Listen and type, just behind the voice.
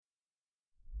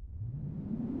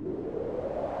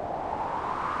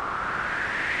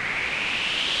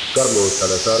Carlos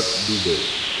Salazar DJ.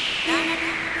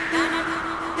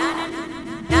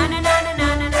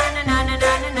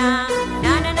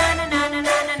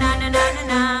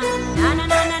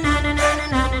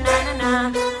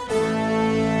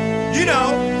 You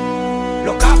know,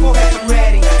 los capos están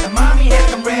ready, las mami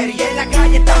están ready, en la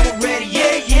calle estamos ready,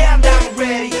 yeah, yeah, andamos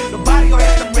ready, los barrios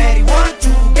están ready, 1,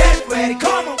 2, get ready,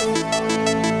 come on.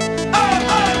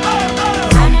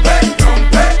 Rompe,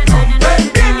 rompe,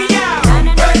 rompe, bring me out.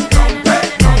 Rompe, rompe,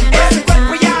 rompe, ese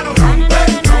cuerpo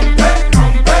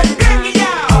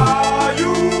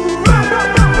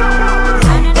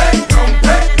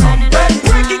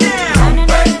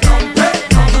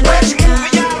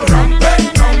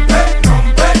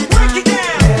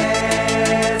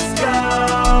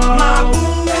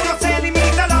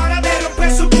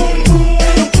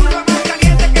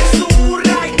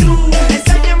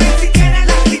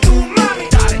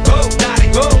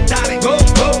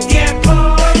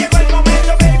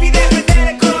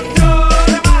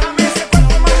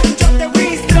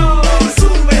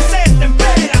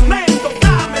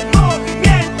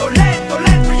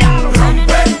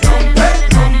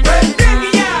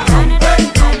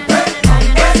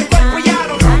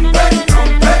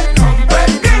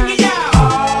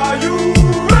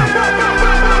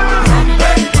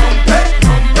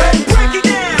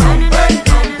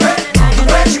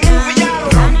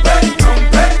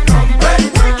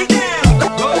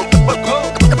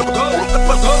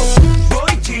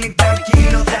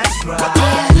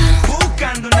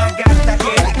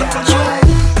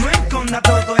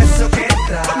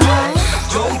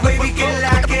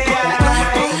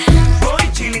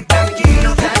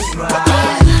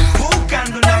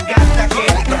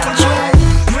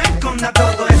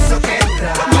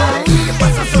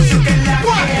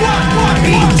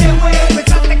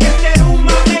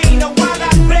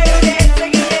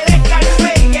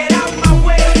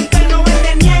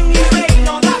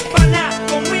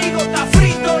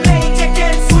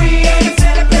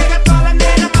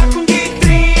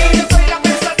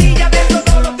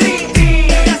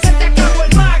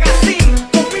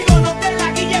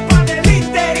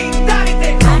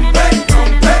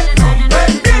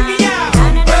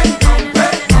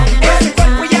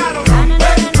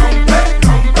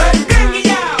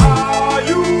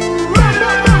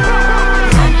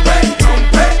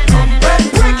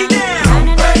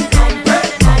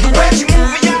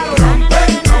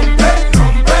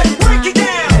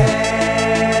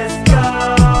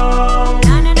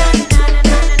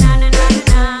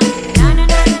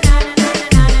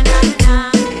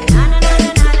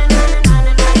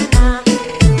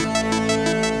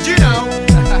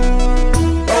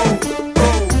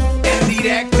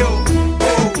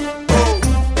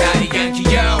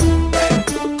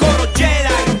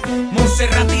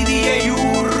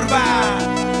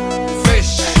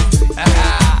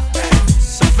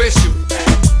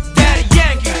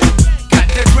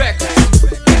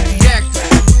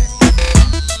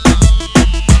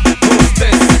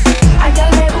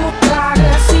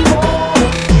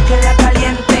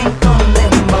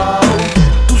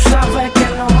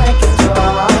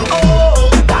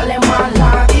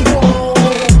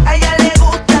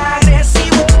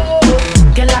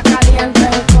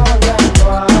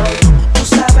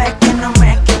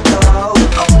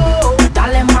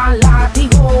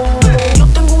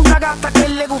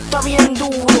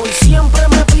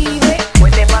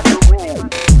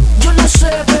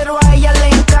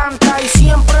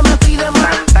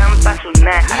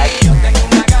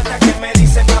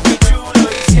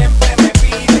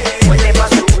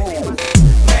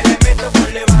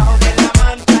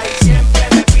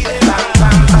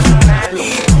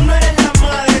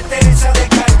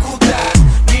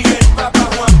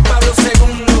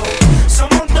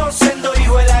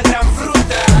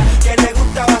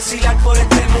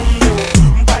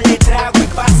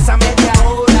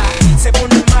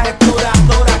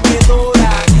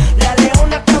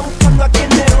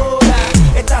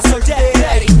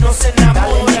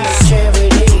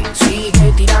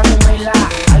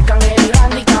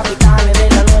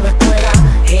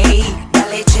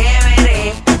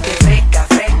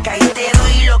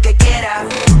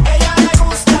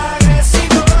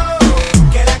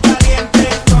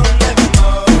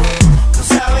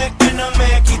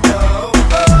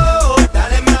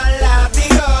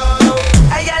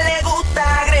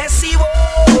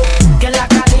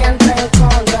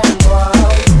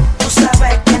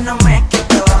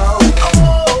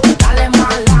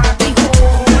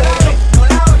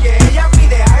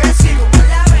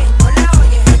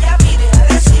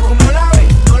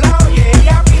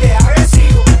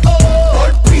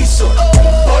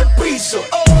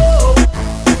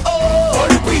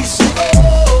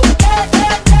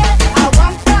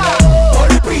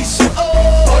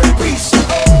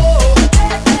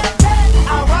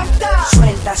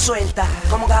suelta,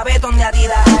 como gavetón de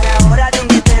Adidas. A la hora de un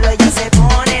dietero ella se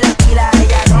pone la pila.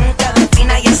 Ella ronca de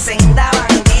fina y es senda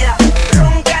bandida.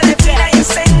 Ronca de fina y es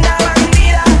senda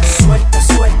bandida. Suelta,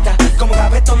 suelta, como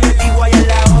gavetón de Digua. Y a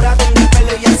la hora de un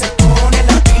dietero ella se pone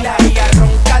la pila. Ella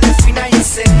ronca de fina y es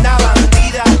senda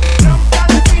bandida. Ronca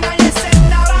de fina y es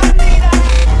senda bandida.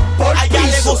 Por a ella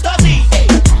piso. le gusta así,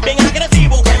 bien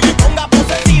agresivo, que me ponga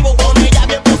posesivo, con ella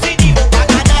bien positivo, a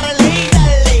ganarle y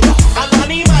darle a los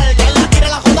animales, que la tira,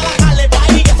 la joda, la jale, pa'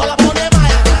 ahí que eso la pone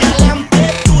mal.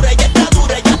 Adelante dura, ella está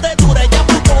dura, ella te dura, ella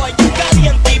pasó, ella es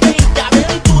caliente y veinte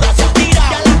aventura, se ha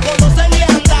tirado, ya la conocen y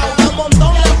han dado, un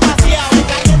montón la han paseado,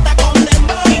 calienta con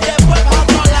dembow y después pa'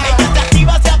 otro lado. Ella se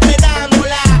activa, se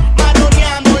apretándola,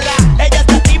 maroneándola, ella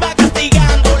se activa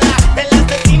castigándola, de la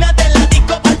asesina de la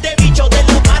disco, parte bicho, de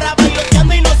los para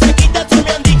bailoteando y no se quita, eso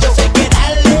me han dicho. Se hay que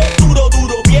darle duro,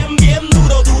 duro, bien, bien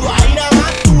duro, duro, ahí nada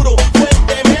más duro,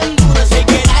 fuerte, bien duro. Se hay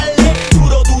que darle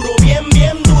duro, duro, bien,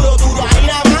 bien duro, duro, ahí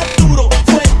nada más duro,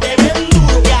 fuerte, bien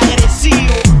duro y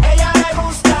agresivo. Ella le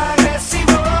gusta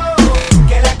agresivo,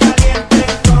 que la caliente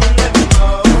con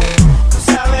dembow. Tú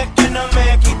sabes que no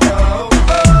me quito,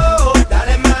 oh,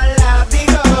 dale más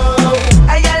látigo.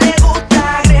 A ella le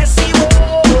gusta agresivo,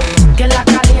 que la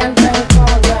caliente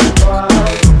con dembow.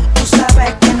 Tú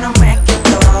sabes que no me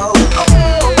quito,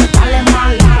 oh, dale más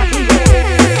látigo.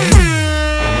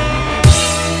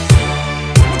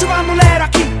 Mucho bandolero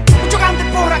aquí, mucho gante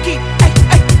por aquí, ey,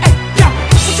 ey, ey, yo.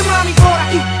 Mucho mami por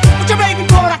aquí, mucho baby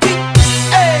por aquí,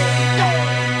 ey.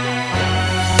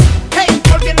 Hey,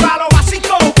 volviendo a lo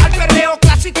básico, al perreo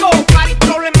clásico, party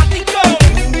problemático.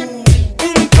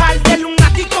 Un par de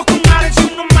lunáticos con ares y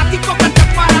un neumático que están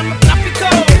parando el tráfico.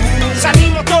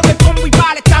 Salimos todos de combo y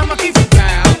vale, estamos aquí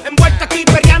fugados. Envueltos aquí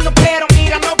peleando, pero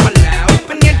mirando para el lado.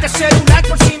 Pendiente celular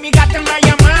por si mi gata me ha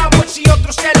llamado, por si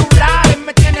otros celulares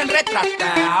me tienen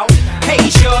retratado. Hey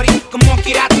shorty, como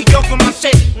Kirato y yo como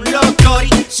hacer un love story.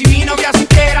 Si mi novia se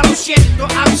entera, lo siento,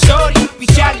 I'm sorry.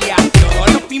 Picharle a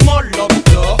todos, nos fuimos los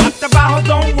dos hasta abajo,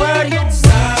 don't worry.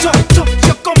 Yo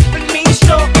con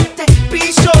permiso, te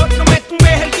piso, no me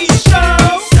tumbes el guiso.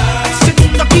 Al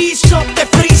segundo piso, te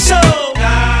friso.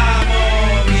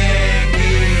 Estamos bien,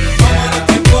 como los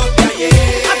tiempos de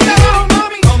ayer. Hasta abajo,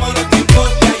 mami, como los tiempos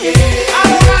de ayer.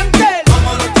 Arrogante, como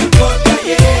los tiempos de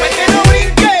ayer. Pa' que no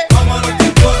brinque, como los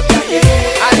tiempos de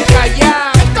ayer. Al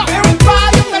callar, esto es un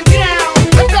party underground.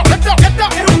 Esto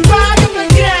es un party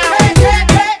underground.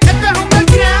 Esto es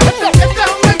underground. Esto es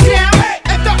underground.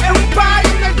 Esto es un party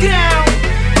underground.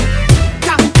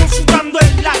 Estamos sudando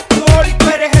el alcohol y tú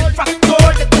eres el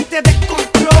factor de este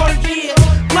descontrol, yeah.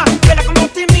 Más vela como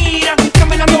te miran,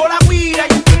 caminando la guira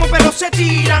y como perros se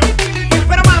tiran.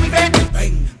 Pero mami, ven,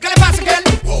 ¿qué le pasa a aquel?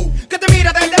 Que te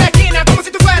mira desde la esquina como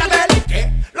si tú fueras de él.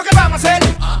 ¿Qué? Lo que vamos a hacer,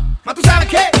 más tú sabes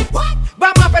qué.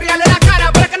 Vamos a perrearle la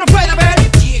cara para que no pueda ver.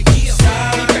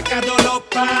 Mi pecado lo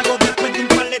pago después de un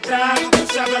par de tragos. Tú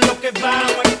sabes lo que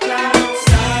vamos a estar.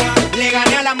 Le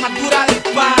gané a la madura del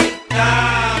party.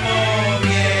 Estamos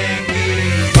bien,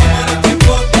 como los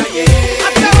tiempos de ayer.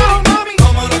 Hasta abajo, mami,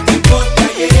 como los tiempos de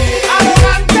ayer.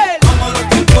 Arrogante, como los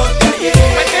tiempos de ayer.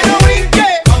 Pa' que no brinque,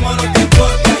 como los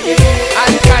tiempos de ayer.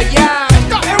 Al callar,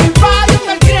 esto es un party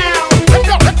underground.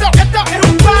 Esto es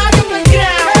un party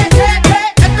underground.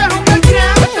 Esto es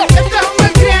underground. Esto es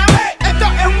underground. Esto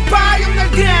es un party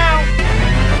underground.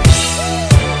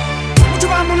 Mucho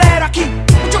bandolero aquí,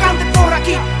 mucho gante por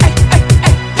aquí, ey, ey,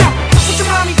 ey, yo. Mucho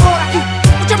mami por aquí,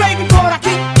 mucho baby por aquí,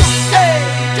 ey,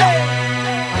 ey.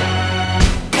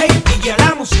 Hey, DJ,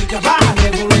 la música, bájale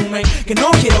el volumen, que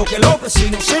no quiero que los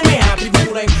vecinos se me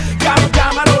atribulen.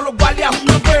 Llámalo los guardias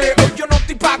una vez, hoy yo no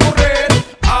estoy pa' correr.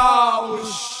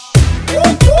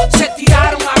 Se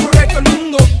tiraron a correr todo el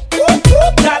mundo.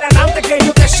 Dale adelante que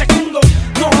yo te segundo.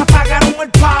 Nos apagaron el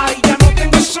party, ya no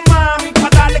tengo esa mami pa'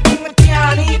 darle con el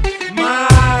piani.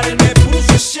 Mal me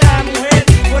puso esa mujer,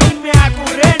 por irme a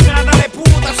correr nada le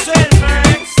pudo hacer,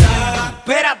 man.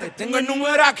 Espérate, tengo el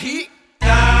número aquí.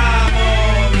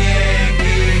 Estamos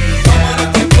bien, como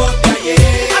los tiempos de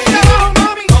ayer. Hasta abajo,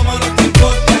 mami, como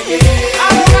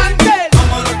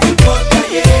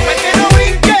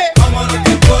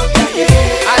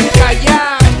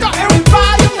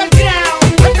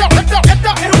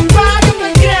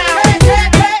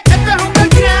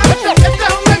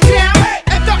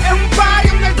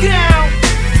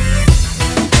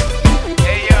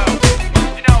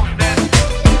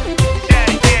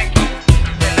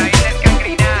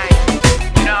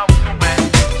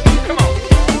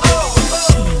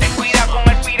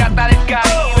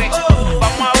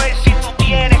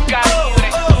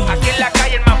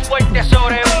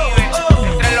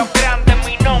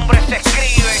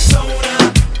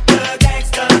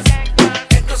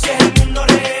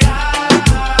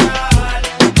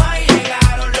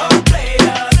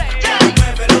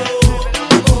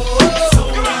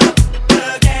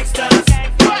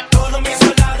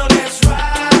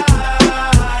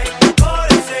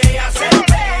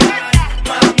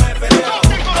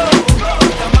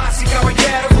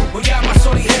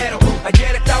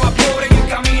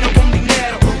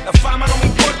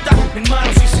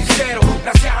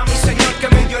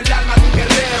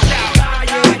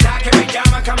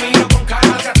camino con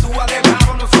calma, se actúa de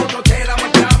bravo, nosotros te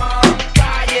damos trama.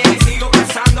 Calle, sigo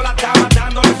cazando las damas,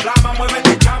 dándole flama,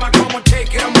 muévete chama como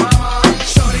Shake It Mama.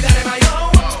 Shorty, dale mayo,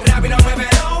 rápido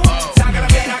muévelo, saca la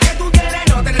piedra que tú tienes,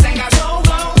 no te detengas, go,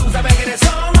 go. Tú sabes quiénes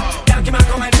son, Yankee más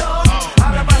comentó,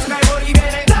 abra paso que hay por y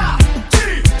viene.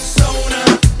 Zona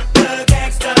de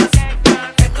gangsters,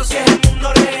 esto sí es el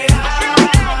mundo real.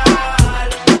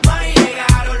 Ahí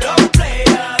llegaron los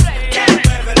players,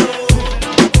 muévelo.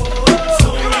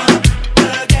 Zona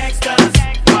de gangsters,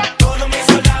 todos mis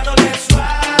soldados de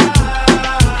swag,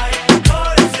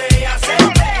 por eso ya se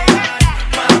pegan,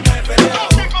 más muévelo.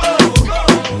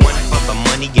 One for the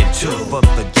money and two for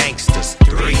the gangsters.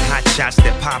 Three hot shots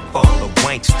that pop all the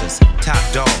wanksters. Top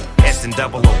dog, S and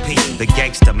double OP, the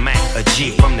gangster Mac, a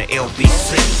G from the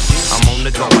LBC. I'm on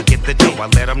the go, I get the dough, I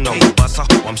let them know. Bust a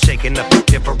hoe, I'm shaking up the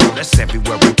different, that's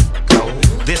everywhere we go.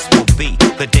 This will be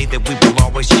the day that we will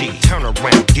always G. Turn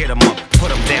around, get them up, put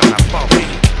them down, I fall in.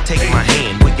 Take my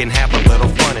hand, we can have a little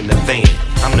fun in the van.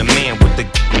 I'm the man with the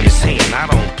in his hand. I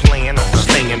don't plan on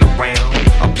staying around,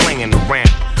 I'm playing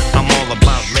around. I'm all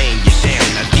about laying you down.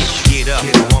 Now get up,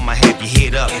 I'ma have you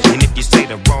hit up. And if you say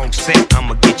the wrong set,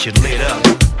 I'ma get you lit up.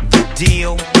 The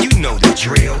deal, you know the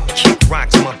drill. Kick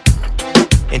rocks,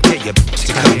 and tell your bitch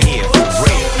to come here for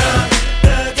real.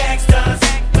 The gangsters,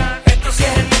 esto sí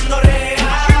es el mundo real.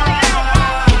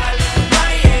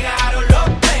 Ahí llegaron los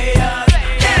players,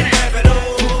 muévelo.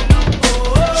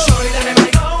 Shorty, dale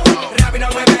mayo, rápido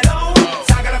muévelo.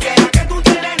 Saca la fiera que tú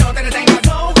tienes, no te detengas,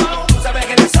 go, go. Tú sabes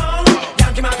quiénes son,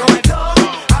 Yankee más comentó,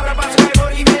 abra paso que hay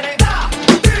por y viene.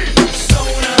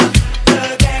 Zona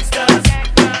de gangsters,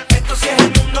 esto sí es el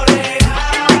mundo real.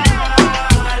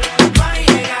 Ahí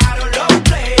llegaron los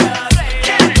players,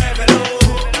 muévelo.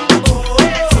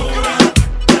 Zona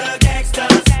de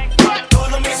gangsters,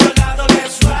 todos mis soldados de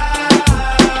swag,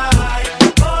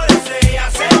 por eso ya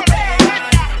se pegan,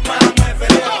 más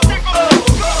muévelo.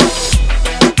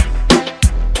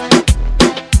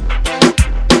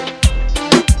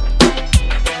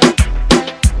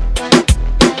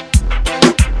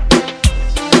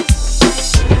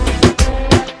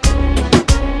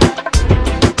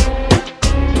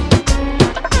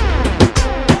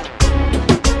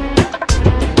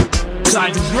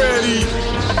 Side is ready.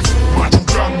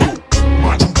 Machucando,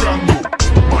 machucando,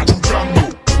 machucando,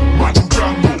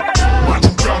 machucando,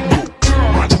 machucando,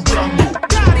 machucando,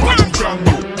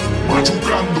 machucando,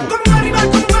 machucando. Como un animal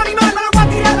me lo voy a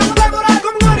tirar, lo voy a devorar.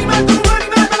 Como un animal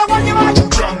me lo voy a llevar.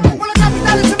 Machucando, Por la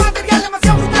capital ese material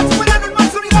demasiado brutal, supera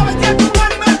normal, sonido bestial. Como un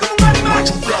animal,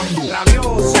 machucando.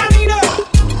 rabioso.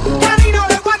 Canino,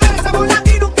 le voy a dar ese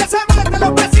volatino que se moleste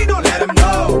los vecinos. Let them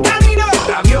know. Canino,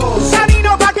 rabioso.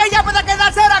 Canino, pa' que ella pueda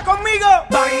quedarse ahora conmigo.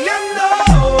 Bailando.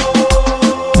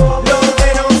 Lo de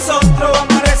nosotros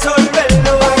vamos a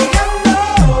resolverlo. Bailando.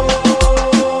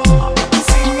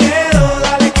 Sin miedo,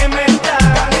 dale que me está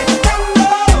calentando.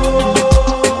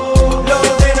 Lo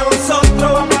de nosotros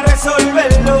vamos a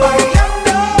resolverlo.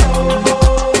 Bailando.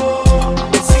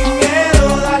 Sin miedo,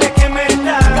 dale que me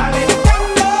está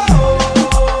calentando.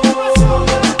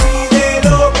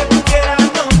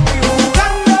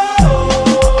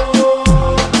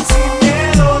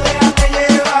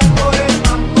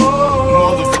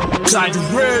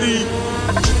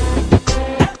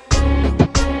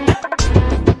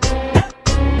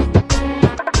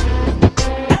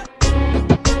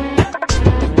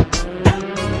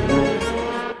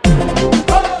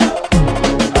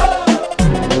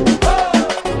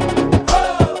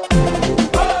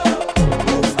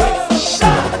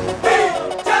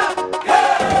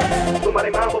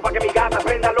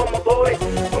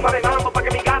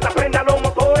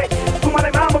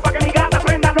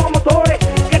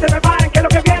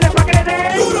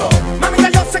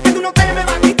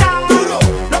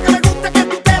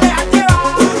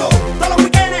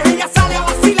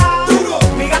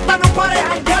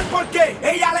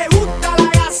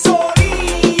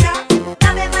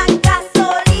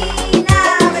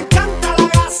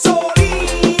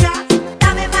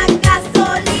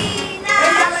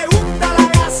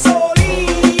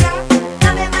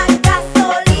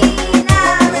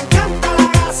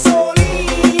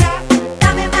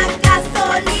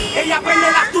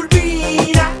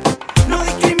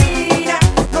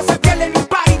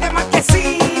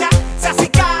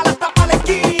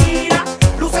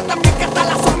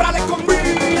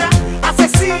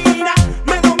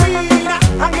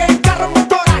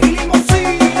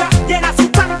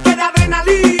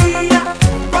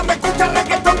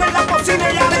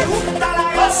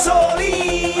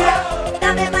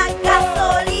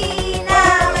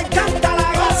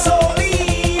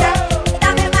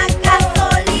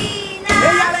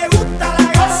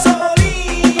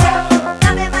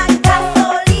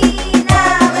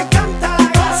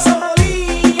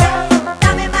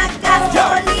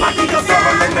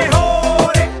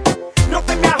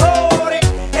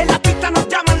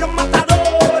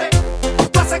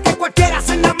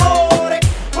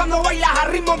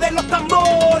 suenen los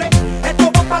tambores.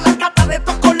 Esto va para las gatas de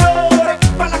estos colores,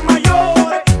 para las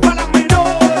mayores, para las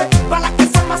menores, para las que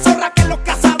son más zorras que los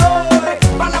cazadores,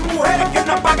 para las mujeres que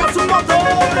no apagan sus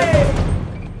motores.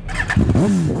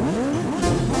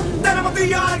 Tenemos tú y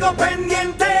yo algo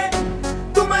pendiente,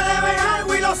 tú me debes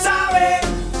algo y lo sabes.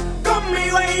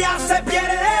 Conmigo ella se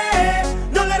pierde,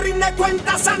 no le rinde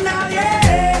cuentas a nadie.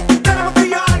 Tenemos tú y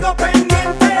yo algo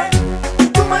pendiente,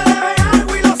 tú me debes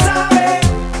algo y lo sabes.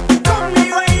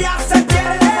 Conmigo ella se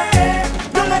pierde,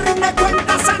 no le rinde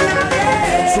cuentas a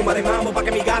nadie. Suma de mambo pa'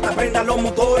 que mi gata prenda los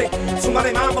motores. Suma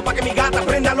de mambo pa' que mi gata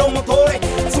prenda los motores.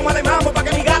 Suma de mambo pa'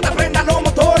 que mi gata prenda los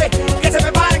motores. Que se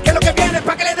prepare que lo que viene es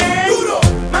pa' que le den duro.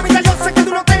 Mamita, yo sé que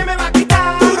tú no te me vas a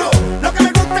quitar duro. Lo que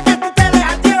me gusta es que tú te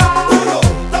dejas llevar duro.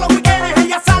 Todos los weekends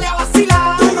ella sale a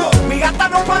vacilar duro. Mi gata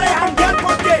no para de janguear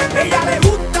porque ella le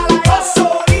gusta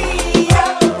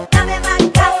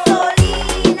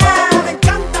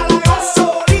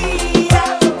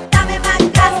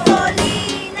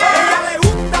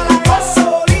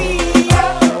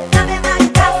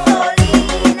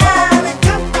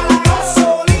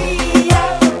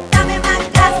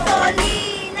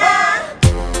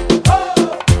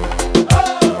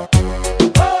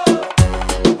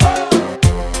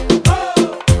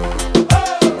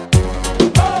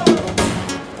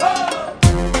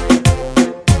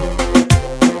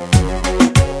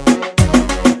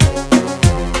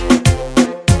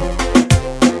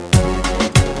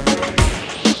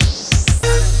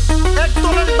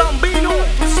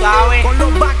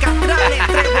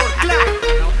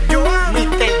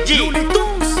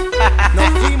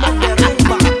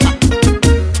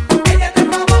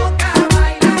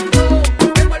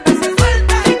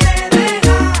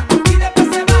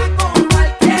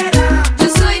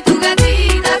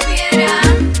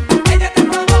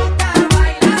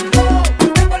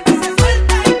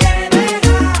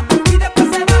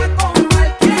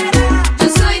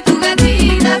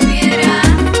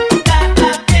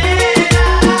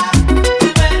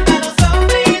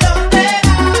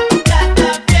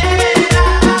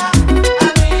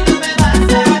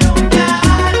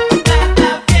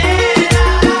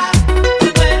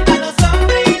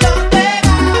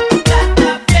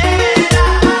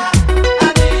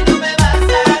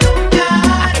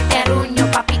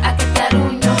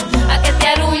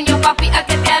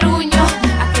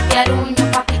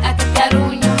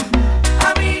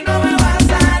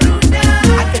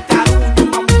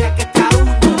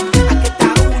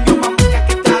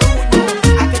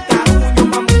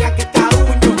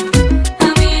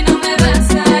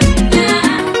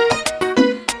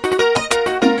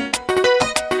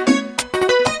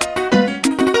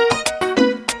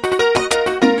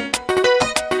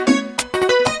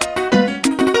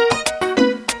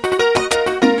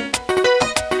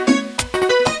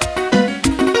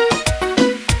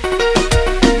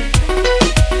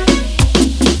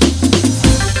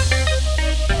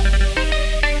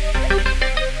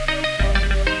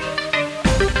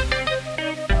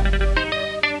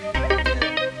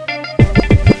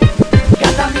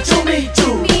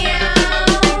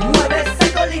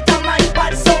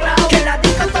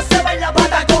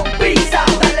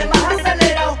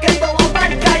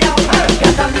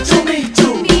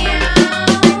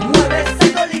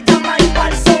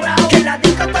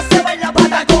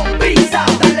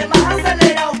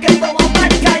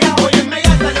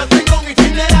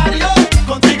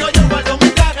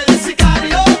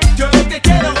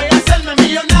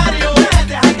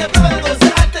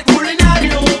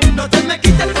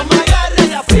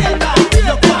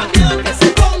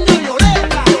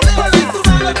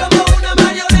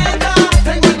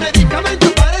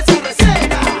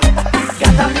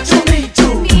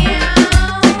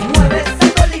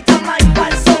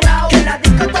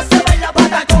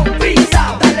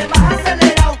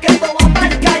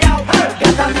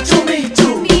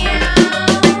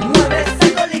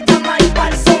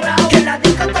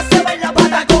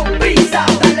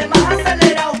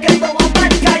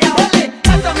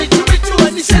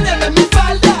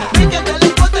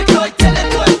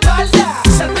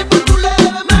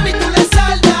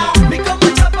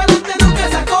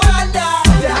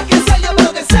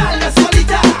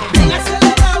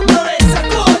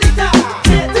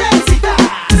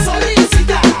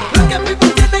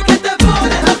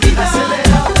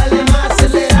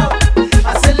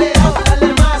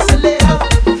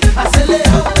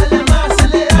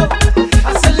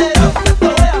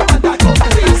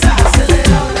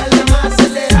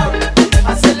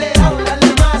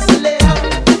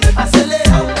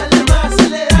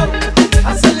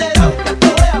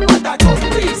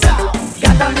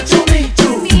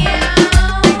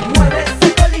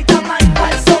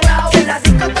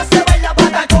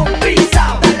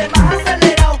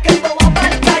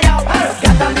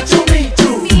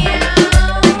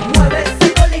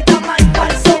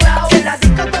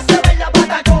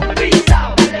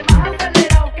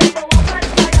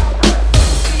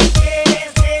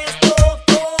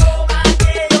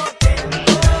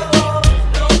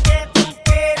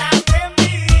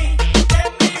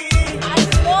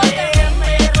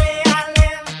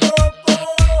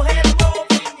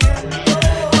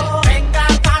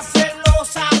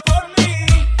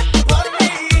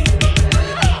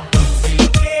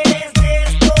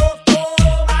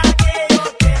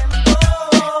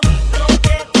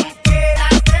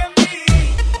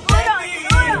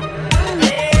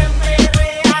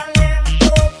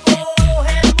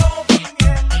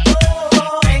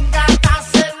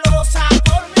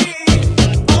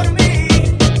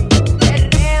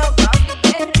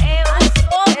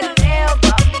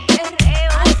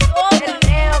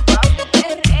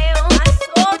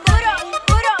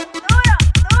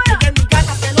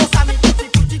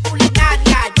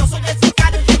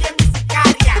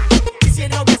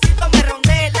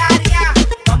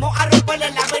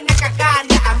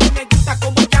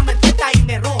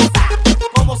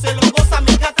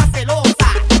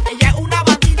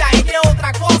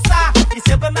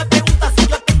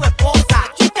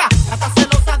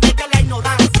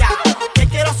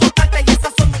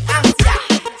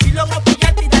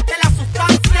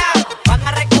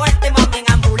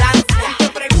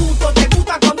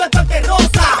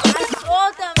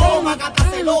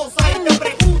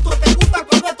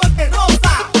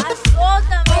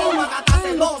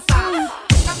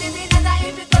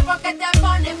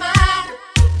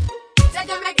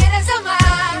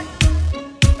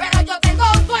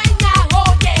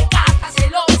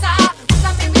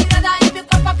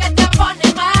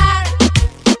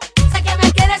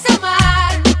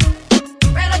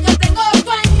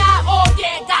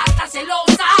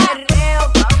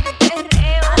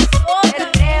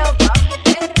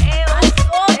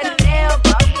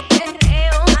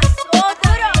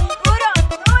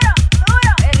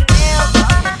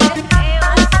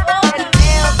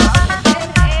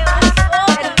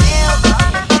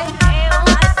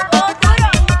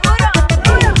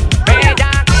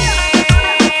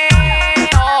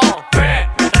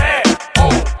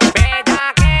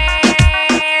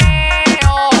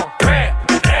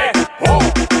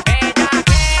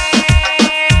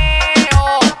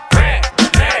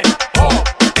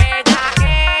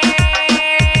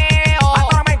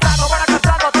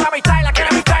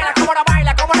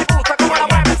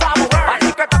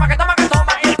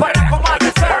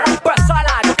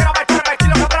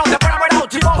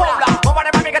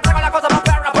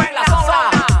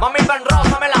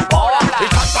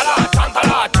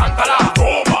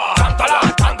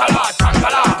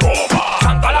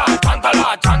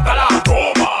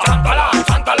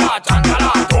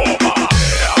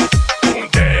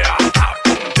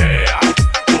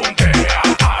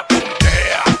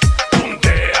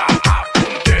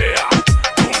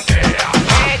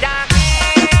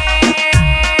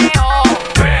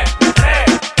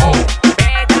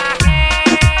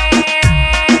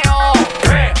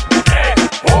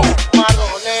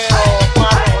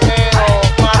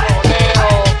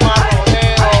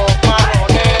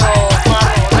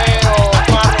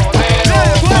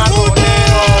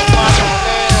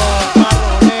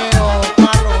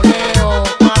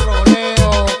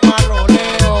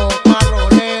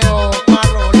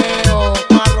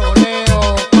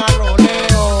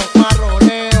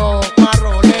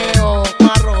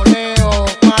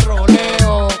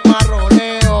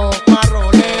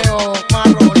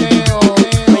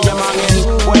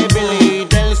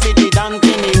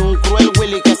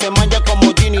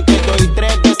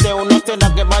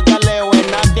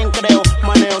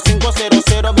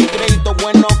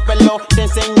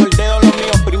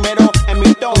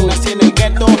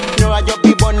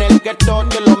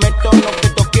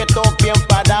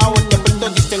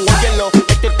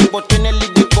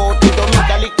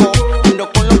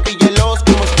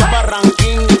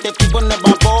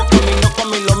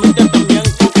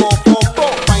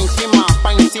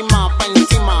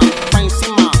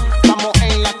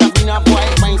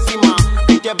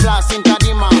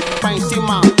tarima, pa'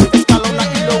 encima, escalona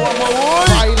y lo vamos a voy.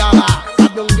 Bailala,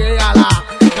 sandunguéala,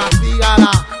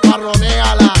 castígala,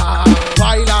 marronéala.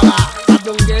 Bailala,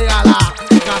 sandunguéala,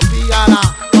 castígala,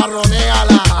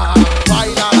 marronéala.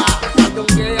 Bailala,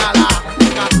 sandunguéala,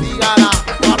 castígala,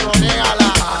 marronéala.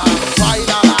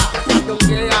 Bailala,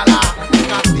 sandunguéala,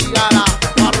 castígala,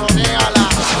 marronéala.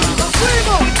 ¡Nos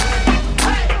fuimos!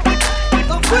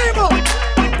 ¡Nos fuimos!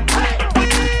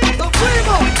 ¡Nos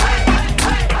fuimos!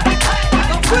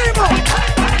 ¡Nos fuimos!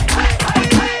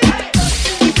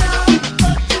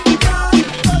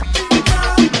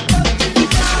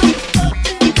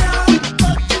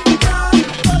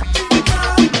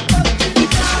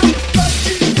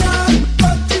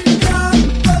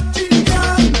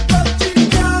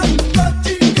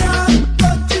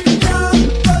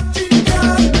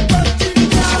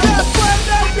 Después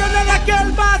del viernes de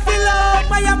aquel vacilón,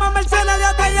 me llama mercenario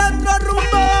que hay otro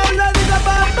rumbo. Le digo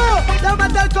vamos,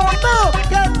 llámate el combo,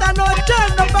 que esta noche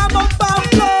nos vamos pa'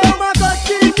 flow. Vamos a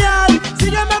cochinear,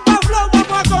 sígueme pa' flow,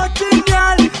 vamos a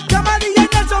cochinear. Llama a DJ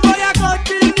Nelson, voy a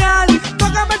cochinear.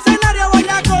 Toca mercenario, voy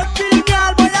a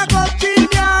cochinear, voy a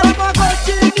cochinear. Vamos a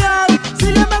cochinear,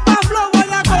 sígueme pa' flow,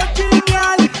 voy a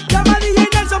cochinear. Llama a DJ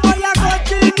Nelson, voy a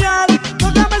cochinear.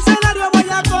 Toca mercenario, voy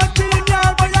a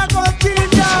cochinear, voy a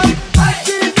cochinear.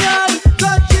 Cochinear,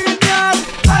 cochinear,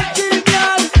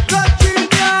 cochinear, cochinear,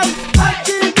 cochinear,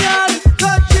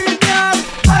 cochinear,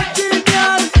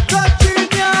 cochinear,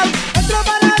 cochinear. Entro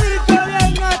para la disco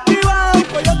bien activado.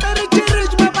 Coyote Richie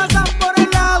Rich me pasan por el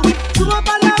lado. Subo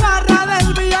pa' la barra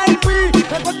del VIP.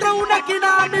 Me encuentro en una esquina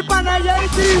a mi pana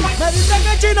JT. Me dicen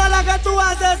que chino la que tú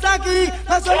haces aquí.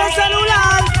 No suena el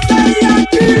celular, estoy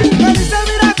aquí. Me dice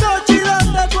mira Cochi,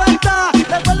 ¿dónde tú estás?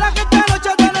 Recuerda que esta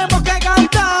noche tenemos que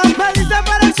cantar. Me dice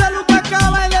para el celu que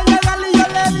acaba de llegar y yo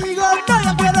le digo no,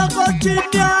 yo quiero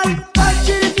cochinear.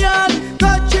 Cochinear,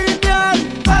 cochinear,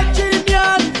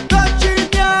 cochinear,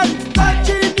 cochinear,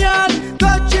 cochinear,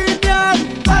 cochinear,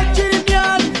 cochinear,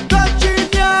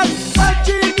 cochinear,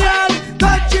 cochinear,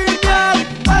 cochinear,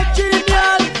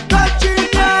 cochinear,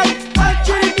 cochinear,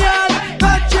 cochinear,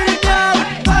 cochinear,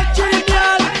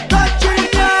 cochinear,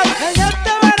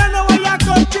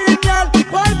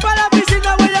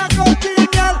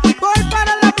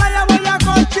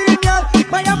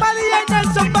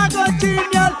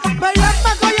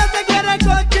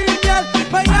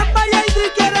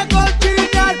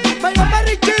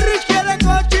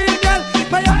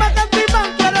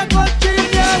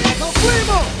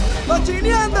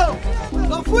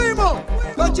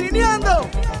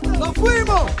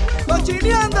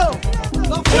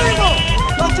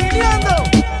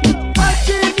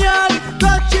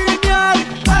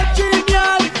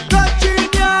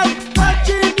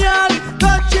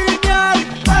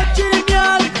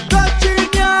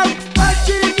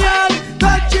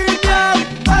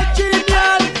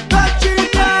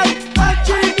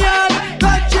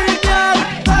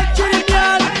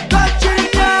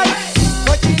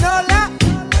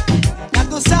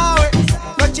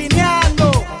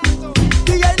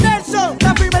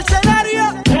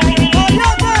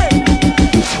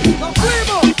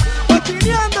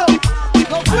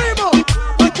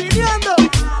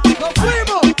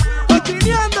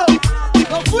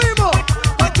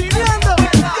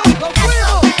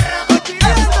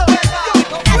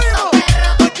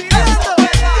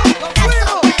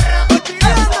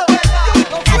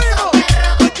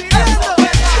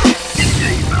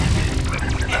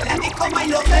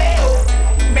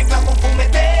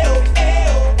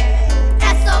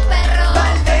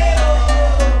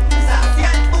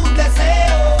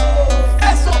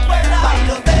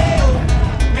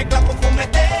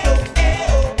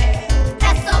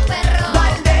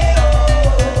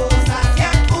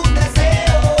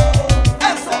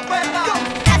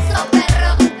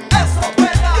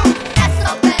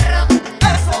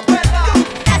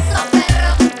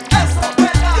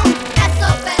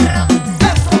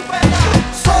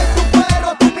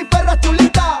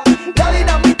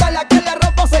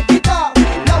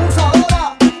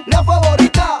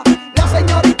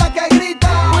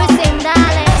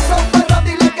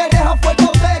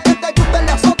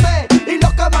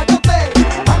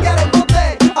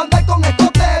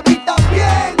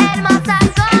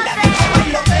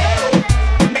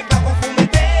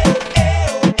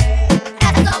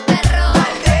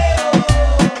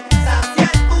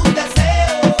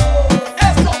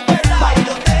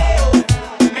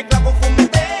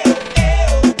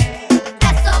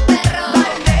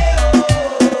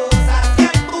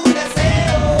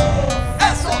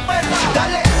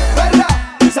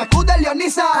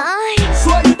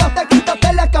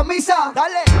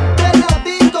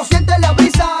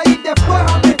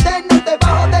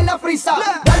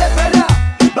 mierda. Dale perra,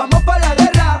 vamos pa' la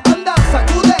guerra. Anda,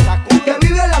 sacude, que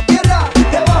vive la tierra.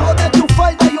 Debajo de tu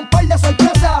falda hay un par de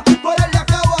sorpresas. Por el de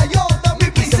acabo yo, mi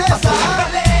princesa.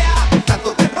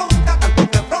 Tanto te ronca, tanto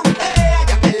te frontea,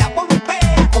 ya te la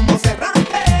pompea, como se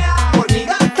rampea, por mi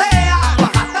gantea,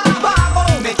 baja hasta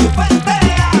abajo, me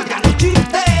chupetea, ya no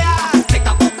chistea, te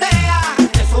capotea,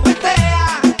 te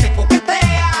sobetea, te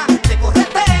coquetea, te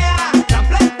corretea,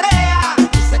 trampletea,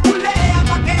 y se culea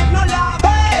pa' que no la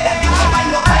vea. Yo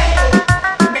bailo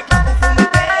me clavo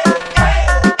fumeteo,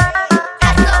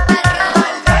 eso perro,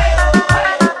 baldeo,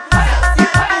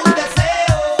 sacia tu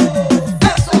deseo,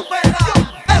 eso perra,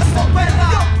 eso perra,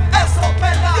 eso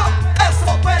perra,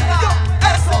 eso perra,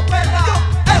 eso perra,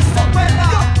 eso perra,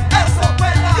 eso perra, eso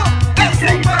perra.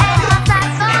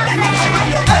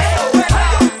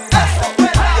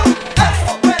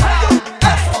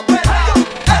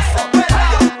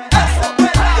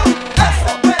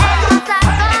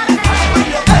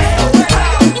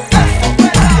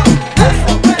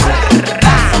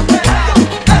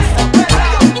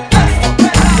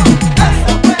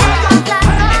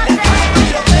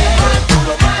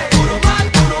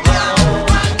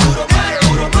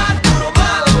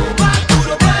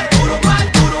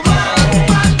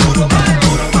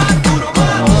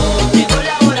 Llegó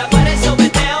la hora para el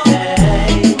sobeteo,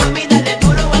 mami dale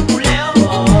duro al culeo,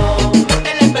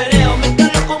 métele perreo,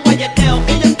 métalo con guayeteo,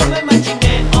 que yo tuve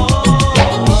machineo.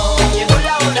 Llegó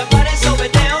la hora para el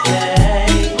sobeteo,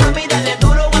 mami dale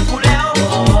duro al culeo,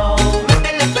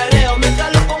 métele perreo,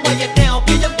 métalo con guayeteo,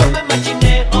 que yo tuve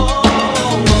machineo.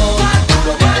 Más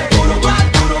duro, más duro, más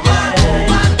duro, más duro,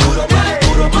 más duro, más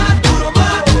duro,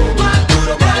 más duro, más duro,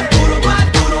 más duro, más duro, más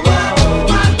duro,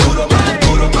 más duro, más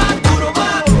duro, más duro,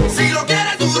 más. Si lo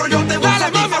quieres duro, yo te voy a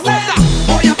satisfacer.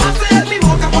 Voy a pasear mi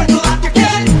boca por toda tu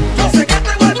piel. Yo sé que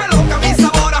te vuelve loca mi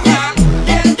sabor ajá.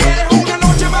 ¿Quieres una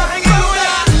noche más en el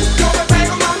lugar? Yo me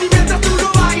pego, mami, mientras tú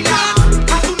lo bailas.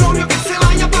 A tu novio que se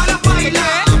vaya para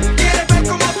bailar. ¿Quieres ver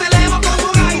cómo te elevo como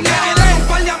gaila? Eres un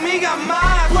par de amigas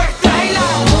más, pues tráela.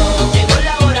 Llegó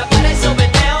la hora para el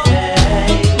sobeteo,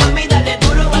 mami dale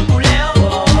duro al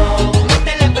culeo,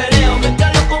 métele perreo,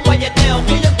 métalo con guayeteo,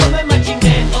 que yo tuve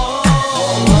machineo.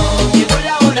 Llegó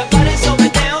la hora para el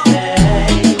sobeteo,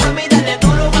 mami dale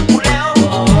duro al culeo,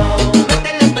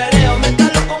 métele perreo,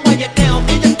 métalo con guayeteo,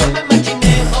 que yo tuve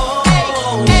machineo.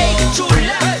 Ey,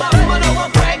 chula, vámonos a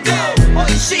fuego,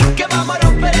 hoy sí que vamos a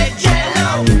romper el hielo.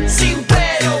 Sin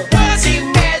pero,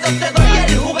 sin miedo, te doy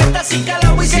el juguete sin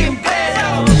calado y sin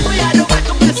pelo. Voy a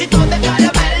robarte un besito de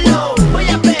caramelo, voy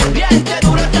a perrearte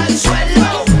duro hasta el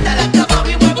suelo. Dale hasta abajo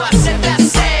y muevo hacia el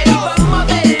trasero. Vamos a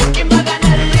ver quién va a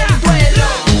ganar el duelo.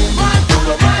 Más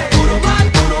duro, más duro, más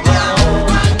duro, más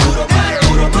duro, más duro, más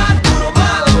duro, más duro, más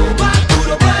duro, más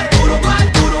duro, más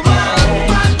duro, más duro,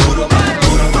 más duro, más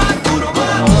duro, más duro,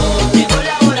 más. Llegó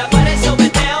la hora para el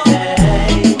sobeteo,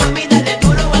 mami dale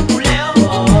duro al culeo,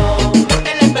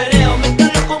 métele perreo,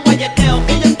 métalo con guayeteo,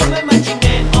 que yo tuve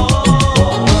machineo.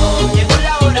 Llegó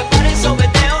la hora para el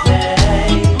sobeteo,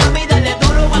 mami dale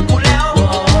duro al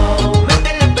culeo,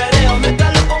 métele perreo,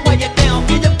 métalo con guayeteo,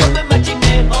 que yo tuve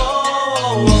machineo.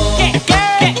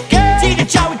 Sigue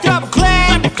chau y Double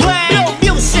Clan, Real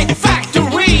Music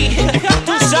Factory.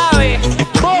 Tú sabes,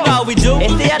 you know how we do.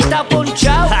 Este ya está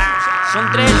ponchado.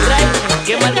 Son 3 strikes,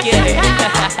 ¿qué mal quiere?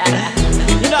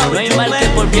 No hay mal que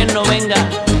por bien no venga.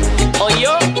 O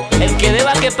yo, el que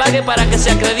deba que pague para que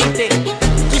se acredite.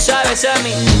 Tú sabes,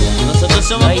 Sammy, nosotros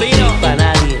somos finos. No hay para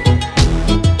nadie.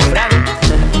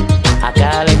 A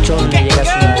cada lechón le llega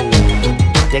su nadie.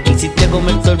 Te quisiste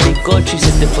comer todo el bizcocho y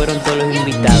se te fueron todos los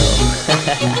invitados.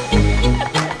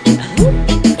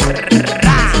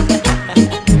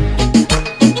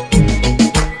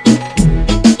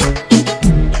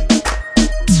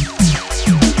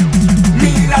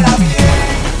 Mírala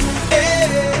bien,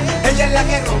 ella es la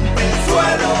que rompe el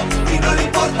suelo y no le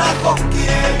importa con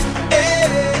quién.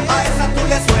 A esa tú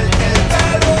le sueltas el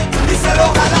pelo y se lo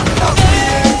jalas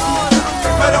también.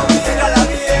 Pero mírala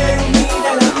bien,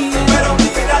 pero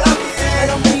mírala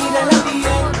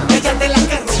bien, ella es de la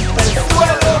que rompe el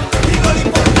suelo y no le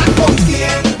importa con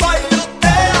quién.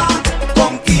 Bailotea,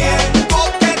 con quién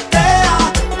coquetea,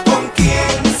 con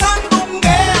quién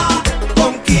sandunguea,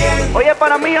 con quién. Oye,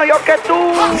 para mí, yo que tú.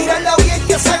 Mírala bien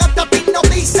que esa gata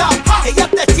hipnotiza, ella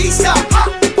te hechiza.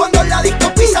 Cuando la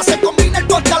disco pisa se combina el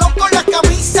pantalón con la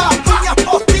camisa. Uñas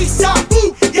postizas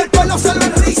y el pelo se lo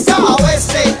enriza. A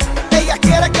veces ella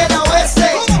quiere que la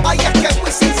bese, ay es que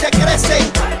Wisin se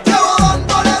crece. Llevo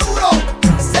dándole duro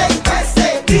 6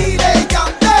 meses y de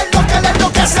Yandel lo que le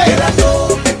enloquece. Que la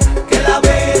toque, que la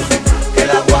bese, que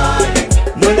la guaye,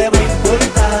 no le va a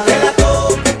importar. Que la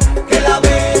toque, que la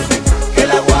bese,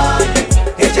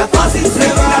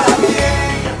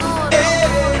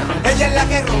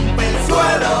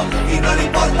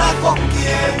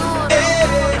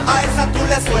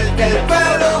 le suelte el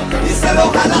pelo y se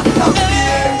lo jalas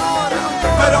también.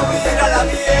 Pero mírala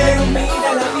bien,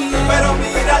 pero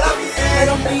mírala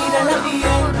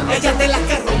bien. Ella es de las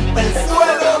que rompe el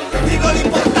suelo y no le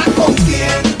importa con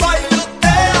quién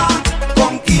bailotea,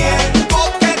 con quién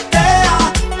coquetea,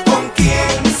 con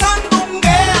quién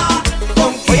sandunguea,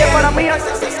 con quién. Oye, para mí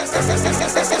esa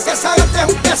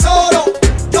es un tesoro.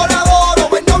 Yo la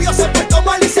adoro, el novio se portó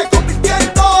mal y se convirtió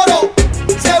en toro.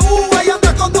 Se y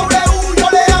anda con W, yo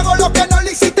le hago lo que no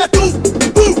le hiciste tú.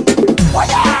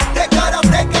 De cara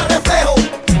fresca reflejo,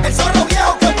 el zorro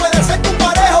viejo que puede ser tu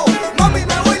parejo. Mami,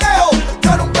 me voy lejos,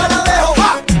 yo nunca la dejo.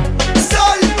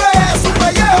 Salve su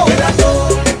pellejo. Que la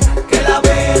toque, que la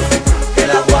bese, que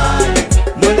la guaye,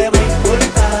 no le va a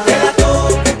importar. Que la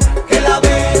toque, que la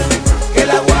bese, que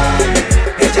la guaye,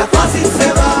 ella fácil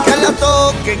se va. Que la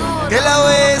toquen, que la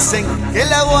besen, que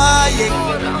la guayen.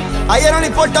 A ella no le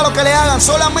importa lo que le hagan,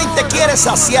 solamente quiere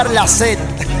saciar la sed.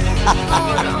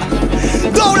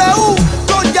 W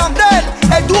con Yandel,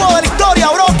 el dúo de la historia,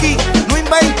 Brocky. No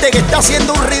invente que está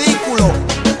haciendo un ridículo.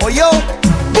 Oyó,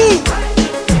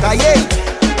 Calle,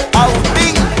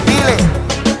 Agustín, dile.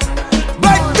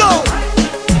 Berto,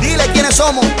 dile quiénes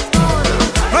somos.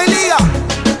 No hay liga,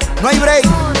 no hay break.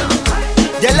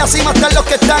 Ya en la cima están los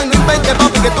que están. No invente,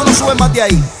 papi, que tú no subes más de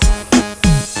ahí.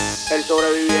 El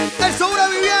sobreviviente, El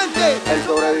sobreviviente, el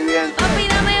sobreviviente. Papi,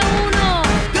 dame uno.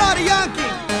 Daddy Yankee.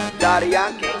 Daddy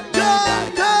Yankee.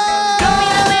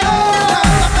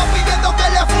 Está pidiendo que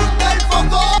le funde el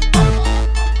foco.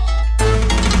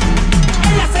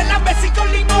 Ella se la besó y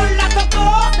con limón la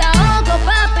tocó. Saoco,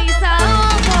 papi,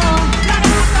 saoco. La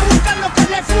gata está buscando que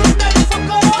le funde el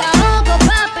foco. Saoco,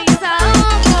 papi,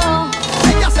 saoco.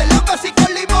 Ella se la besó y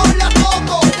con limón la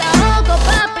toco. Saoco,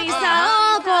 papi,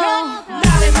 saoco.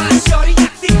 Dale más shorty,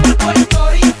 activa tu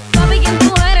story. Papi, ¿quién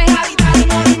tú eres? Daddy, daddy,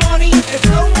 money, money. El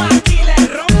flow aquí le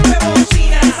rompe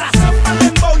bocina. Sazón pa'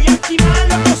 dembow y aquí más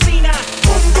lo cocina.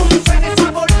 Boom, boom, suena el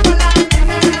sabor pa' la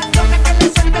nena. Loca que le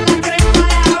suelte la crema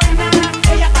de avena.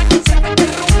 Ella está consciente que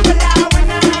rompe la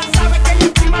buena. Sabe que ella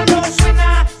encima lo suena.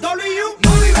 W.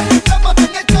 Mami, ven y trápate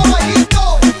en el caballito.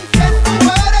 ¿Quién tú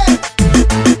eres?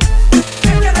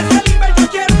 Es que de Felipe yo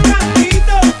quiero un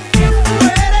cantito. ¿Quién tú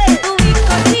eres? Tu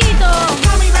bizcochito,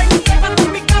 Mami, ven y trépate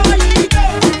en mi caballito.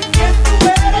 ¿Quién tú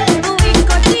eres? tu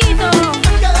bizcochito,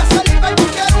 Que de Felipe yo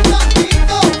quiero un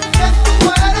cantito. ¿Quién tú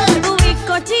eres? tu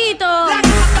bizcochito. La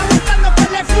gata está buscando que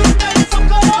le funde el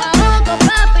foco. Saoco,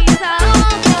 papi,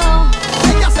 saoco.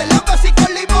 Ella se la besó y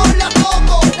con limón la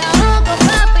toco. Saoco,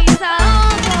 papi,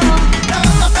 saoco. La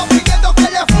gata está pidiendo que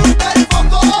le funde el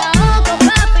foco. Saoco,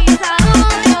 papi,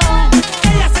 saoco.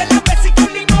 Ella se la besó y con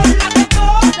limón la tocó.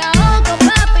 Saoco,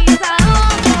 papi,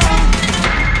 saoco.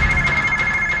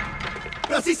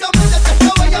 Precisamente te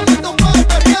estaba llamando para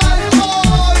pelear.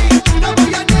 Hoy te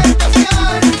voy a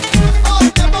anestesiar. Hoy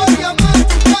te voy a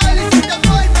machucar. Y si te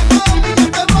duermes, mami, yo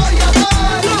te voy a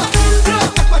dar.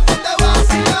 Es cuestión de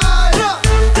vacilar.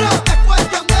 Es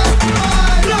cuestión de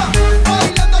fumar.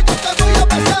 Bailando yo te voy a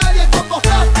besar. Y el combo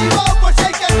está activado por si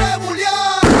hay que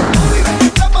rebuliar. Mami, ven y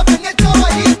trápate en el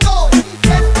caballito.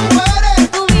 ¿Quién tú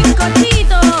eres? Tu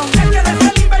bizcochito, Es que de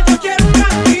Felipe yo quiero un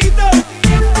cantito.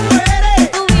 ¿Quién tú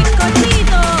eres? tu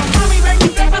bizcochito, Mami, ven y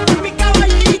trépate en mi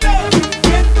caballito.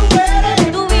 ¿Quién tú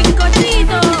eres? tu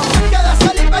bizcochito, Que de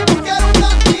Felipe yo quiero un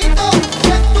cantito.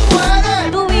 ¿Quién tú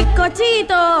eres? tu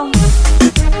bizcochito.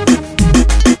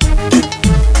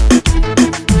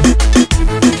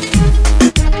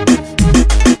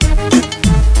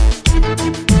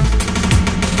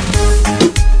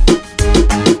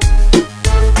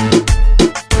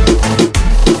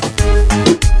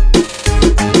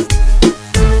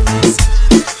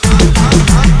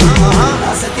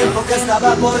 Hace tiempo que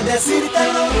estaba por decirte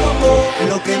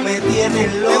lo que me tiene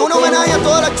loco. Es un homenaje a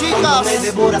todas las chicas. Me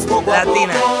devoras poco a poco.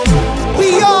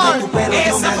 Beyond.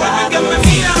 Esa forma que me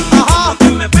mira, Ajá. que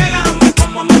me pega, mami,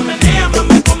 como me menea,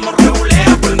 mami, como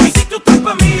regulea. Por mí, si tú estás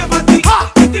pa' mí, yo pa' ti.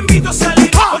 Y te invito a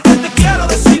salir, porque te quiero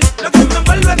decir lo que me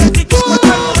envuelve de ti. Tu cuerpo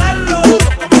es modelo,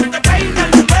 como te peina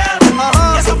el pelo.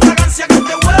 Ajá. Y esa fragancia que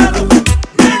te huelo.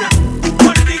 Nena,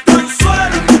 maldito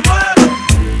anzuelo, no puedo.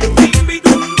 Te invito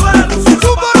a un duelo,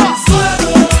 solo para el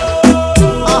suelo.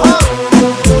 Ajá.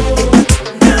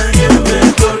 Nadie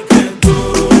mejor que tú.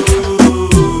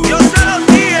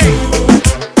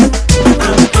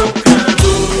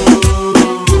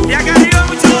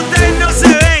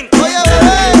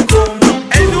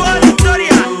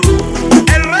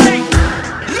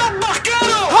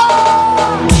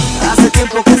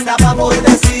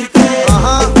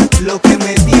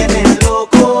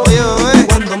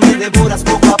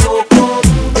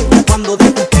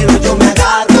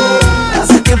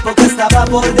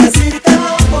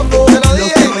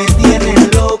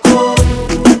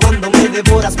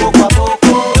 devoras poco a poco.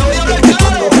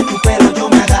 Cuando de tu pelo yo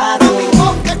me agarro.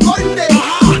 Que corte,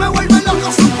 tú me vuelves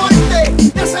loco su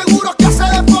porte. Te aseguro que hace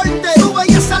deporte. Tu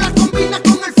belleza la combina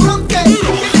con el fronte.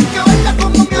 Tienes que verla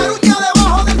como mi aruña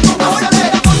debajo del cogote.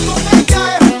 Hacer amor con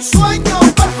ella es un sueño,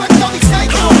 perfecto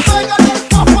diseño. Pégale el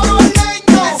fósforo al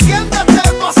leño. Enciéndete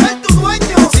pa' ser tu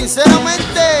dueño.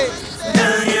 Sinceramente,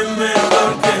 Nadie mejor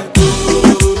que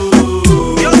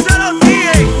tú. Yo se los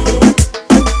dije.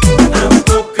 A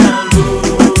poca luz.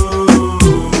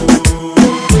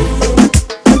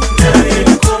 Nadie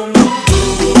como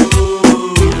tú.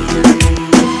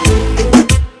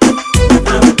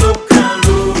 A poca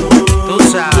luz. Tú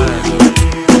sabes,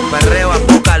 perreo a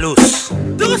poca luz.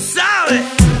 Tú sabes.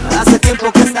 hace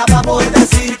tiempo que estaba por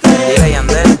decirte Dile,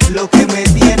 Yandel, lo que me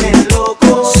tiene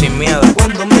loco. sin miedo.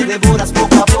 Cuando me devoras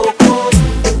poco a poco,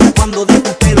 cuando de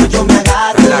tu pelo yo me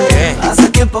agarro. ¿La qué? Hace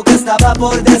tiempo que estaba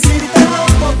por decirte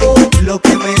lo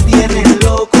que me tiene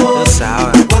loco. Tú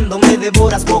sabes. Cuando me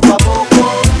devoras poco a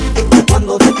poco,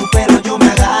 cuando de tu pelo yo me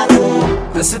agarro.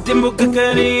 Hace tiempo que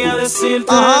quería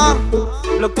decirte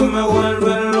lo que me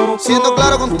vuelve loco. Siendo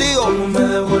claro contigo, Como me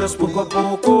devoras poco a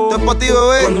poco. esto es pa' ti,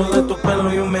 bebé. Cuando de tu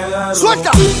pelo yo me agarro.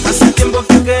 ¡Suelta! Hace tiempo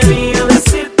que quería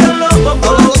decirte loco.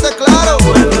 Hablándote claro, Me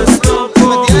vuelves loco. que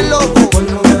me tienes loco.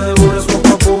 Cuando me devoras poco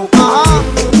a poco. Ajá.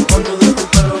 Cuando de tu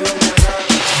pelo yo me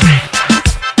agarro.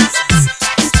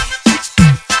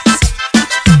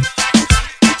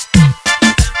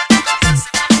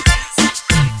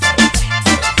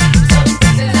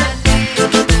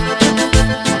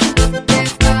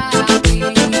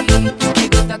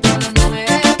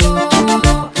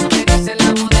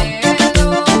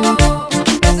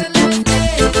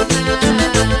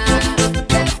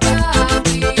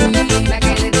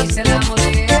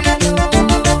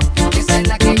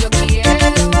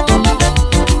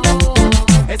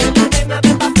 Esa es la nena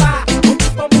de papá, un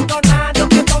tipo millonario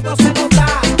que todo se nos da.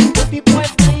 Un tipo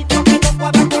estricto que no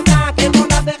cuadra con nada, que no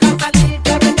la deja salir,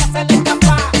 pero ella se le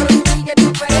escapa. Pero tu ella es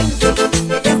diferente,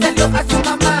 ella salió a su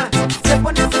mamá. Se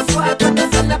pone sensual cuando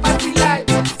sale a vacilar.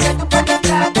 Siente un buen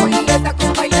trago y está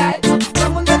con bailar. Todo el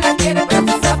mundo la quiere, pero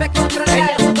se sabe Ella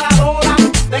controlar. es jugadora,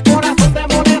 de corazón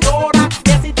demoledora,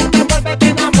 que si tú te vuelves te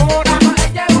enamoras. Como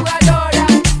ella es jugadora,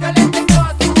 yo le tengo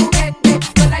su juguete.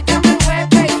 Yo la llamo el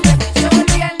jueves y le picho el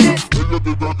viernes.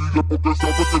 Siempre la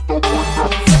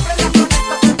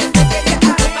conecto porque sé que ella es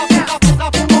ajena. Poca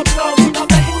fumo flow, si no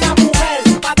tengo una mujer,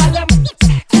 pa' darle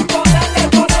y poderle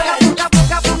correr.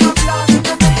 Poca fumo flow, si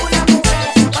no tengo una mujer.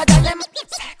 Pa' darle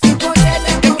y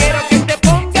poderle Yo quiero que te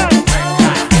pongas,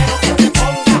 quiero que te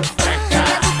pongas,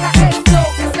 Me gusta eso,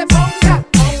 que se ponga.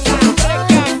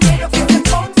 Quiero que se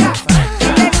ponga.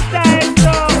 me gusta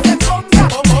esto, Se ponga.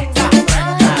 ponga,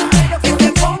 Quiero que se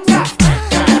ponga.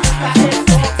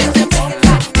 eso, que se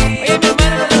ponga. Oye, mi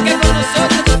hermano, no que con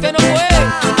nosotros usted no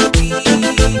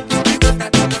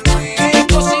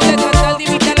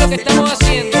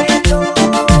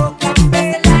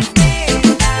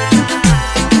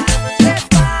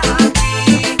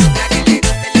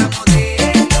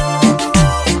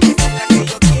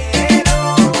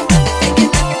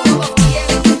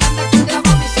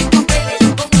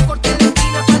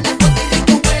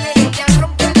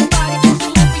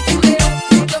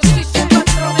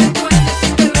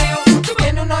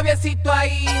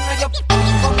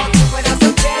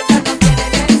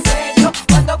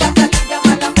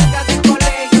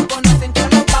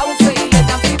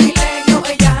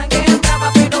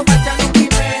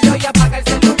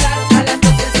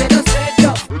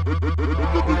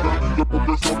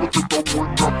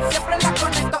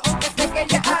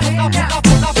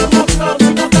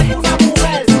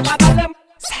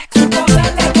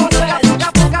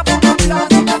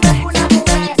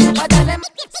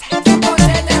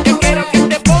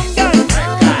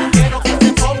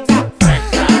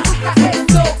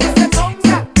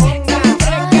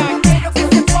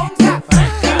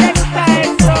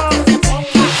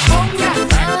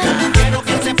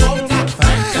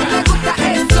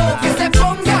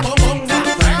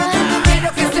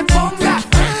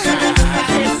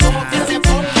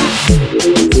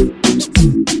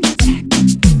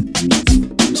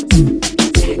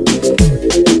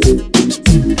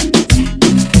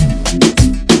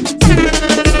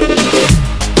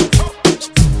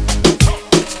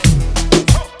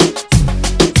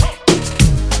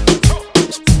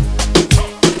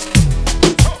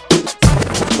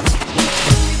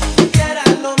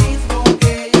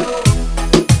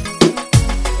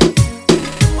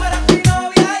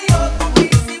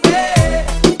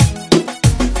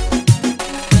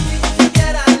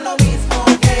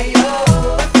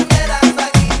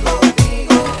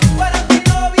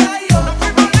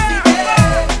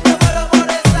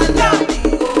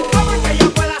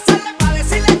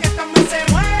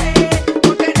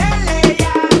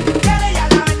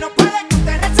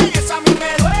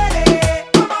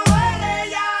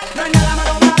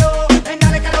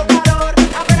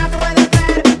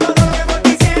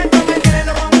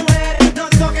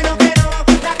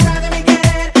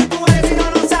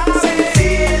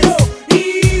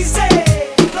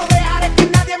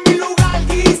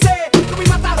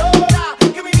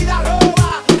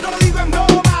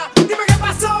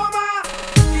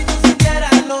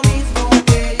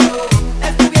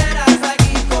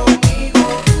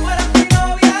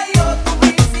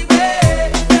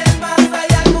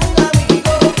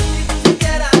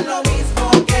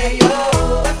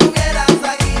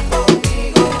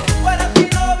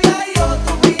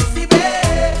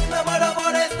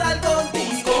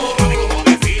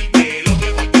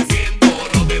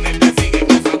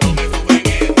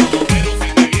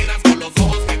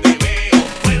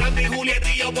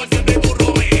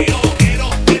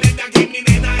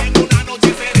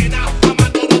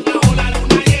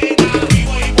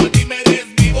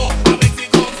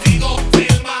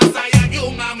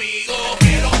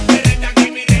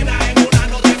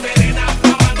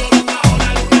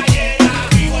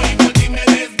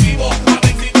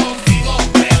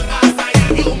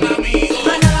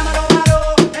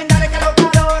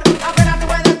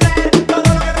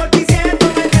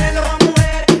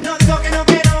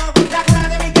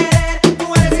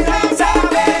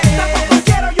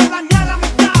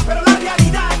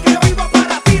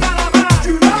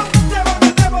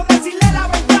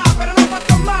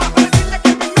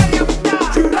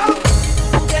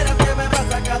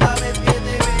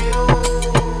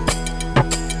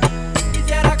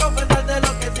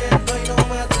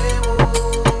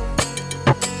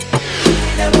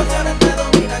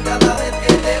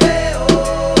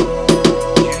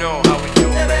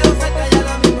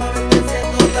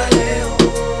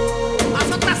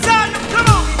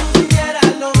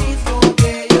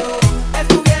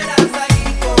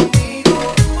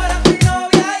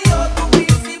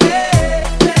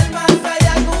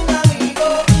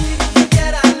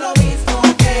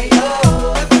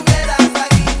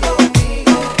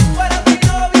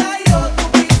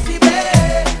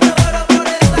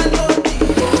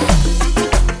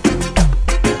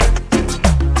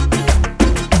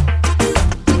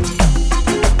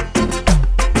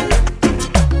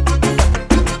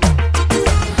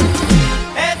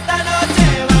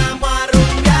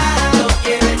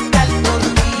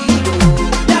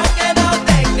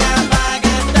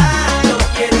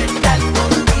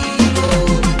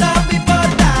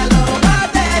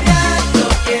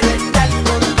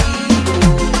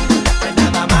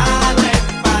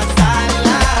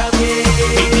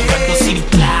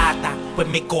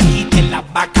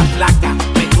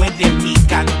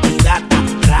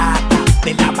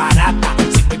barata.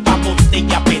 Si voy pa'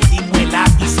 botella, pedimos el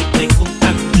y si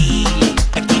preguntan, dile,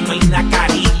 aquí no hay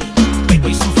nacarile, pero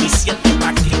hay suficiente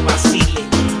para que vacile.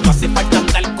 No hace falta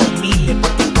andar con miles,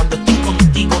 porque cuando estoy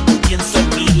contigo no pienso en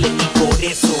miles. Y por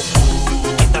eso,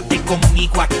 quédate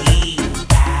conmigo aquí,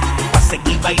 pa'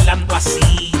 seguir bailando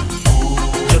así.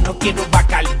 Yo no quiero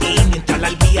Bacardí ni entrar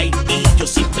al VIP, yo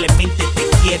simplemente te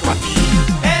quiero a ti.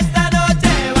 Esta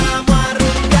noche vamos a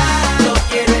rumbear, yo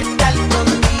quiero estar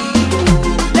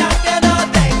contigo. Ya que no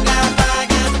tenga para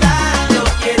gastar, yo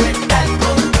quiero estar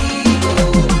contigo.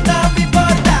 No me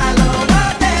importa lo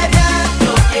material,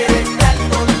 yo quiero estar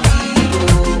contigo.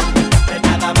 No hay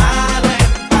nada malo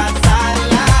en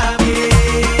pasarla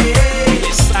bien.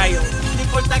 El style. No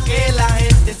importa que la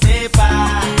gente sepa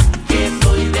que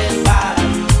soy del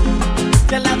barrio.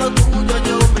 Del lado tuyo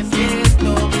yo me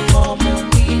siento como un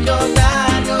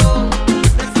millonario.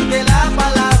 Decide la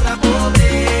palabra pobre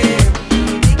en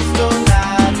mi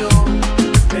diccionario,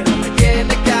 pero me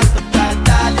tiene que aceptar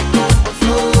tal y como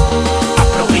soy.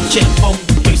 Aprovecha el phone,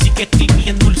 que hoy sí que estoy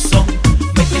bien dulzón.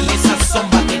 Métele sazón,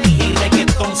 batería y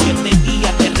reggaetón. 7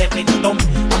 días de reventón,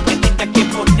 aunque tenga que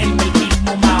ponerme el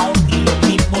mismo mahón y los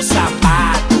mismos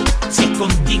zapatos. Si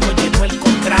contigo lleno el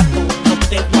contrato, no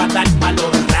te voy a dar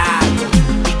malos ratos.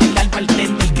 Pídele al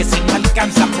bartender que si no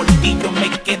alcanza por ti, yo me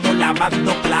quedo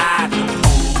lavando platos.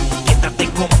 Quédate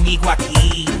conmigo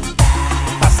aquí,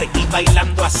 pa' seguir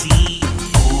bailando así.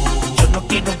 Yo no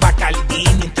quiero Bacardí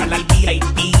ni entrar al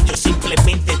VIP, yo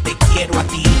simplemente te quiero a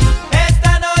ti.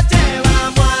 Esta noche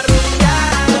vamos a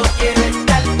rumbear, yo quiero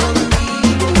estar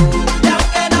contigo. Y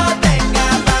aunque no tenga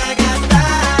para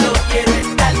gastar, yo quiero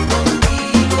estar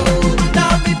contigo. No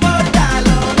me importa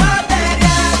lo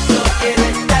material, yo quiero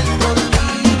estar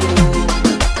contigo.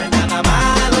 No hay nada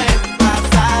malo en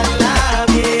pasarla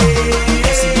bien.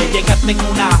 Que si tú llegaste en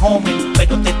una Homer,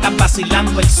 pero te estás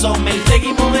vacilando el summer.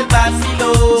 Seguimos el vacilo,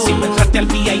 Si no entraste al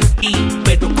VIP,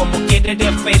 pero como quieres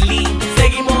eres feliz.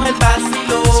 seguimos el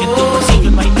vacilo. Si en tu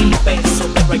bolsillo no hay 1000 pesos,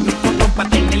 pero hay un condón para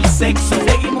tener sexo.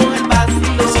 Seguimos el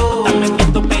vacilo.